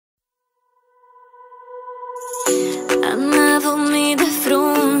Am avut mii de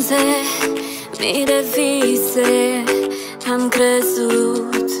frunze, mii de vise, am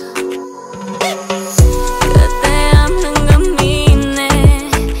crezut că te am lângă mine,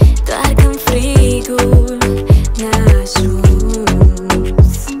 doar când frigul ne-a ajuns.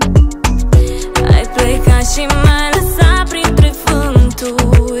 Ai plecat și m-ai lăsat printre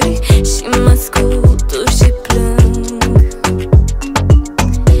vânturi și mă scuturi și plâng.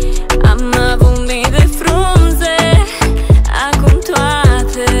 Am avut mii de frunze, acum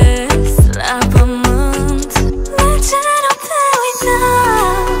toate la pământ. De ce nu te uita?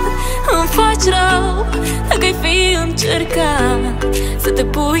 Îmi faci rău dacă-i fi încercat să te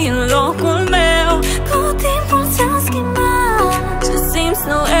pui în locul meu. Tot timpul ți-am schimbat. Ce simți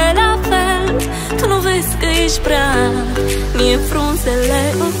nu e la fel. Tu nu vezi că ești prea. Mie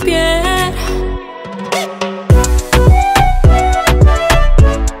frunzele îmi pierd.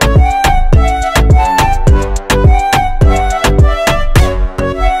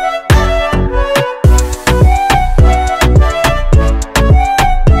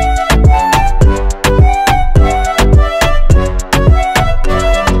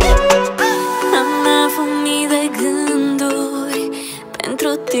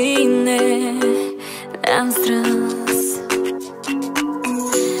 Le-am strâns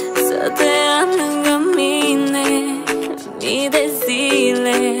să te am lângă mine mii de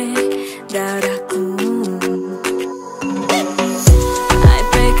zile, dar acum ai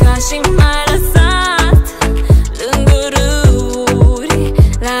plecat și m-ai lăsat lângă râuri,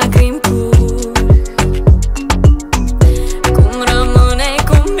 lacrimi curg. Cum rămâne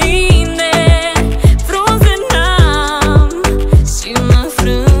cu mine, frunze n-am și mă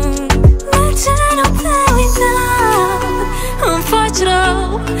frâng. De ce nu te uita? Îmi faci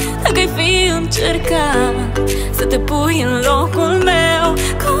rău dacă-i fi încercat să te pui în locul meu.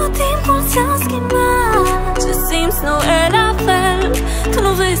 Cu timpul ți-am schimbat. Ce simți nu e la fel. Tu nu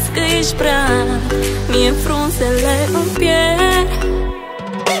vezi că ești prea. Mie frunzele îmi pierd.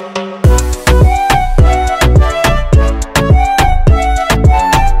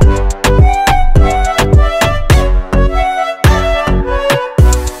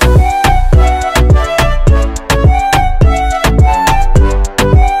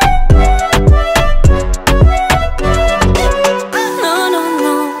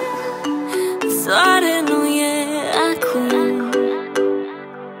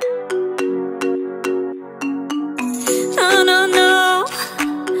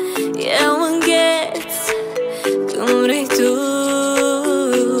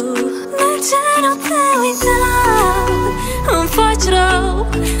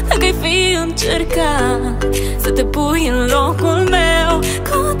 Să te pui în locul meu.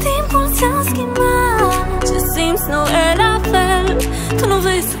 Cu timpul ți-am schimbat. Ce simți nu e la fel. Tu nu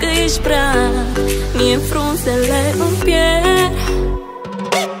vezi că ești prea. Mie frunzele îmi pierd.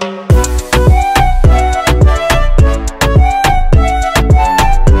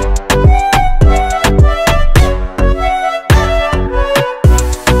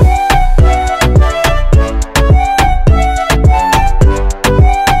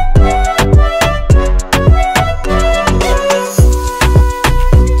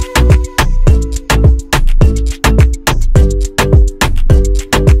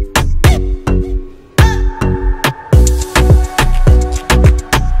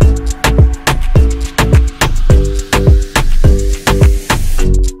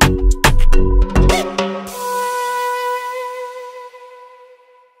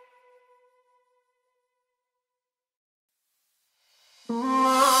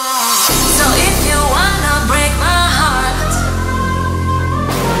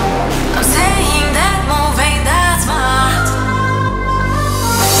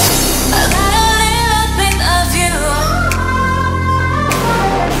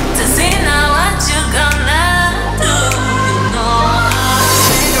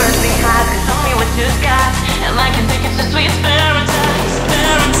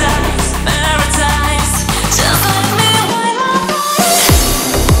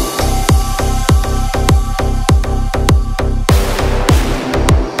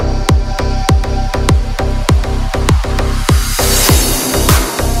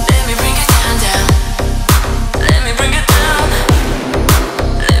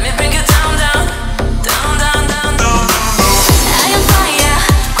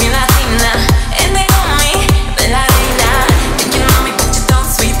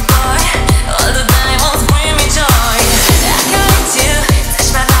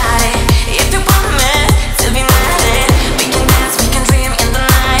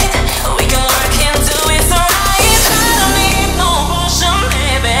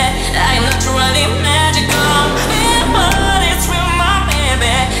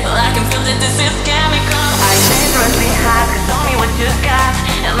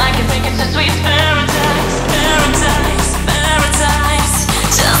 sweet.